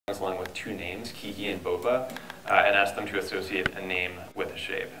along with two names, Kiki and Boba, and asked them to associate a name with a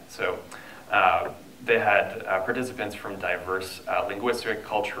shape. So they had participants from diverse linguistic,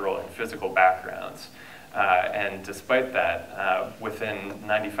 cultural, and physical backgrounds. And despite that, within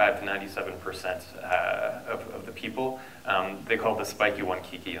 95 to 97% of the people, they called the spiky one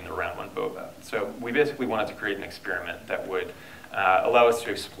Kiki and the round one Boba. So we basically wanted to create an experiment that would allow us to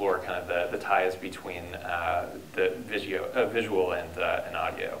explore kind of the ties between the visual and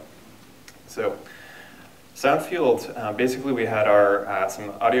audio. So Soundfield, basically we had our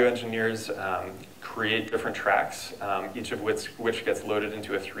some audio engineers create different tracks, each of which gets loaded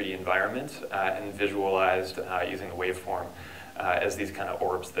into a 3D environment and visualized using the waveform as these kind of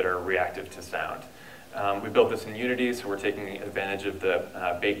orbs that are reactive to sound. We built this in Unity, so we're taking advantage of the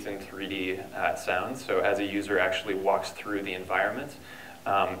baked-in 3D sounds. So as a user actually walks through the environment,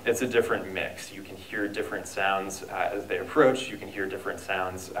 it's a different mix. You can hear different sounds as they approach. You can hear different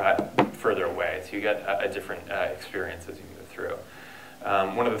sounds further away. So you get a different experience as you move through.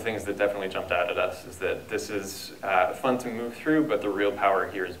 One of the things that definitely jumped out at us is that this is fun to move through, but the real power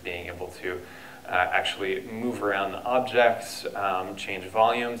here is being able to actually move around the objects, change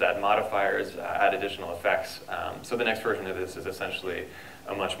volumes, add modifiers, add additional effects. So the next version of this is essentially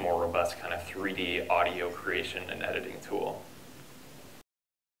a much more robust kind of 3D audio creation and editing tool.